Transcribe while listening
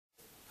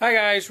Hi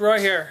guys,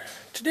 Roy here.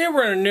 Today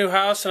we're in a new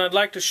house and I'd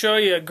like to show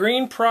you a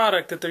green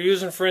product that they're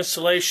using for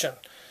insulation.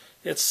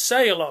 It's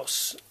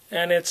cellulose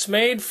and it's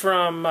made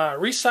from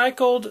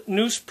recycled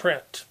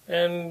newsprint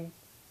and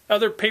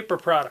other paper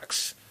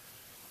products.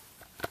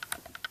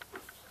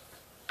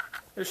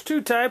 There's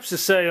two types of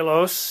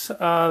cellulose.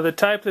 The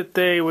type that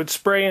they would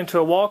spray into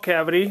a wall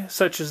cavity,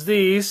 such as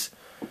these,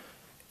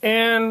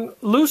 and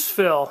loose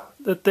fill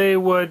that they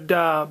would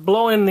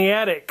blow in the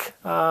attic.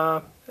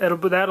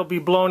 That'll be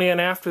blown in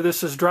after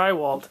this is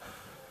drywalled.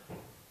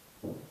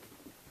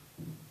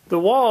 The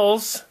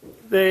walls,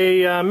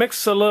 they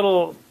mix a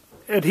little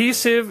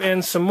adhesive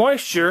and some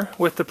moisture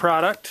with the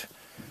product,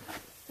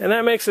 and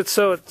that makes it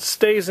so it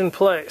stays in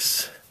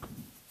place.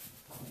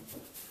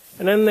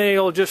 And then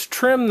they'll just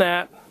trim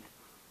that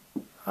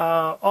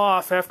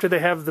off after they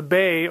have the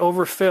bay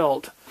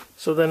overfilled,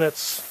 so then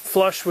it's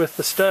flush with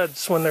the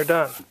studs when they're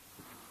done.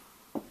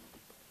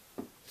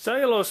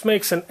 Cellulose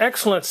makes an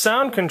excellent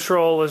sound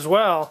control as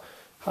well.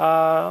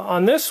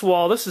 On this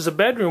wall, this is a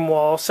bedroom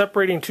wall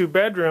separating two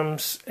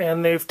bedrooms,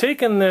 and they've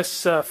taken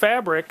this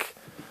fabric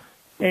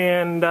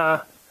and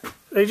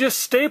they just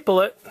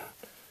staple it,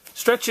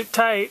 stretch it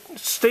tight,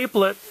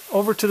 staple it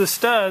over to the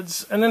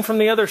studs, and then from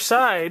the other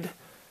side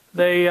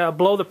they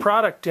blow the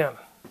product in,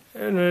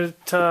 and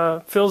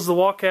it fills the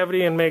wall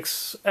cavity and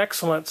makes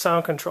excellent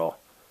sound control.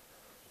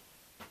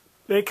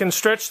 They can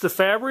stretch the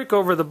fabric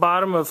over the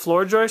bottom of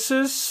floor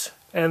joists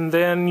and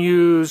then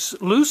use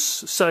loose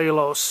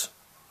cellulose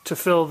to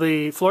fill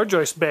the floor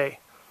joist bay.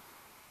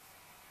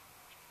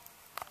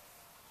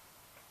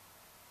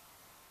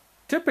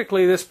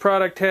 Typically this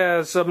product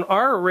has an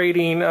R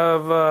rating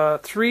of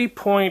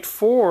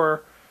 3.4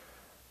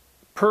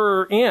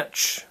 per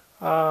inch,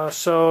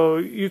 so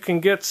you can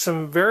get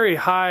some very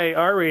high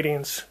R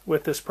ratings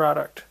with this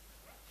product.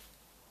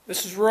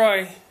 This is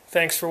Roy.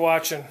 Thanks for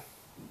watching.